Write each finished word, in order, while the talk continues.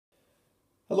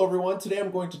Hello everyone, today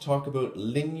I'm going to talk about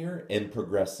linear and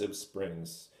progressive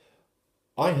springs.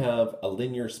 I have a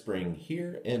linear spring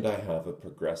here and I have a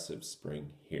progressive spring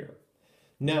here.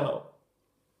 Now,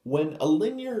 when a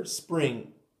linear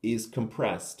spring is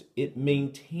compressed, it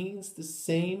maintains the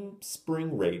same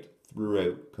spring rate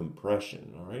throughout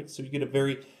compression, all right? So you get a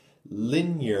very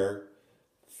linear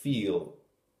feel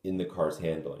in the car's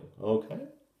handling, okay?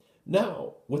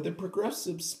 Now, with a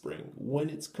progressive spring, when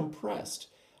it's compressed,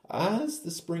 as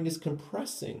the spring is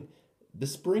compressing, the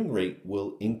spring rate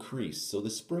will increase. So the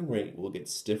spring rate will get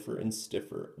stiffer and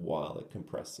stiffer while it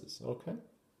compresses, okay?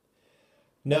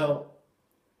 Now,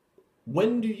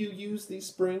 when do you use these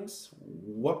springs?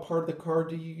 What part of the car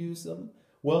do you use them?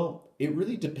 Well, it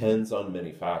really depends on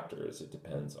many factors. It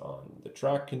depends on the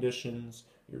track conditions,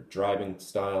 your driving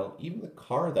style, even the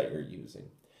car that you're using.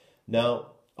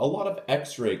 Now, a lot of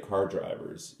X-ray car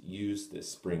drivers use this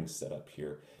spring setup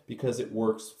here because it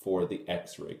works for the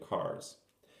X-ray cars.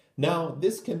 Now,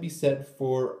 this can be said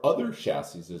for other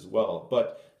chassis as well,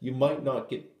 but you might not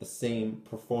get the same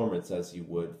performance as you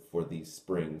would for these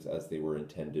springs as they were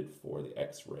intended for the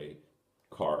X-ray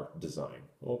car design.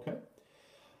 Okay?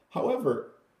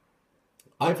 However,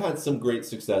 I've had some great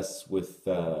success with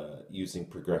using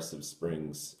progressive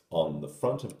springs on the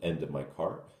front end of my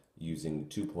car, using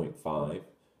 2.5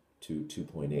 to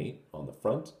 2.8 on the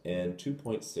front and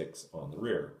 2.6 on the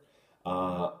rear.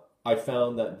 I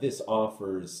found that this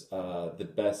offers the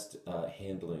best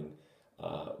handling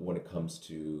when it comes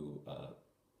to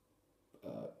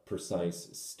precise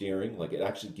steering. Like it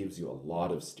actually gives you a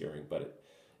lot of steering, but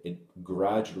it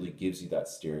gradually gives you that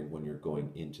steering when you're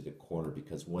going into the corner,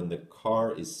 because when the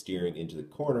car is steering into the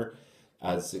corner,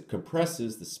 as it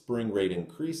compresses, the spring rate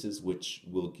increases, which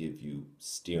will give you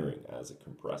steering as it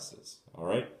compresses. All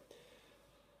right.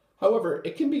 However,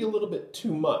 it can be a little bit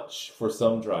too much for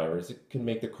some drivers. It can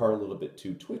make the car a little bit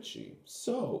too twitchy.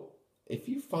 So, if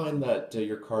you find that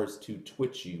your car is too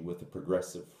twitchy with a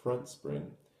progressive front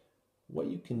spring, what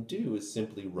you can do is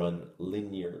simply run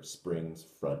linear springs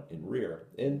front and rear.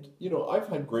 And, I've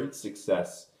had great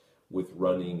success with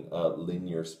running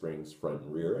linear springs front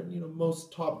and rear. And,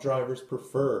 most top drivers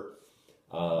prefer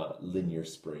linear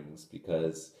springs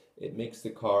because it makes the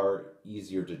car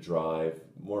easier to drive,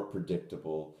 more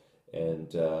predictable,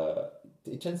 and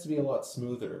it tends to be a lot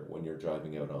smoother when you're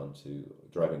driving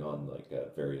on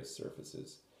like various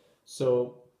surfaces.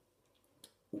 So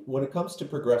when it comes to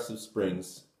progressive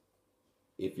springs,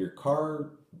 if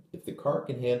the car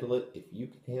can handle it, if you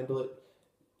can handle it,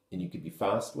 and you can be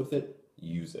fast with it,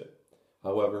 use it.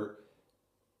 However,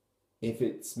 if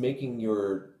it's making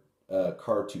your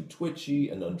car too twitchy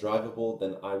and undrivable,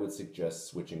 then I would suggest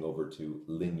switching over to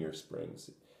linear springs.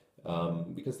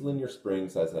 Because linear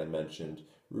springs, as I mentioned,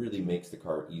 really makes the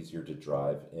car easier to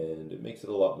drive and it makes it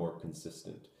a lot more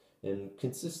consistent. And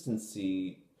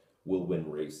consistency will win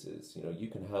races. You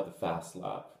can have a fast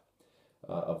lap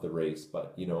of the race,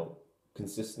 but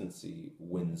consistency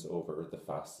wins over the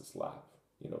fastest lap.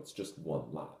 It's just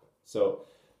one lap. So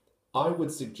I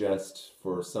would suggest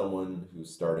for someone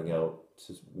who's starting out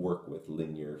to work with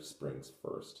linear springs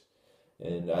first.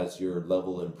 And as your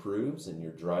level improves and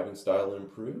your driving style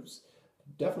improves,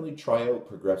 definitely try out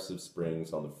progressive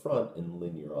springs on the front and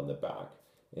linear on the back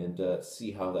and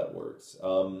see how that works.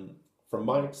 From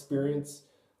my experience,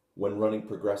 when running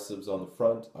progressives on the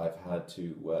front, I've had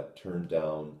to turn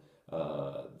down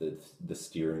the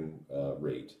steering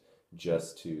rate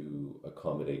just to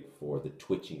accommodate for the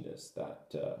twitchiness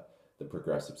that the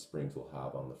progressive springs will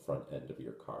have on the front end of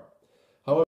your car. However,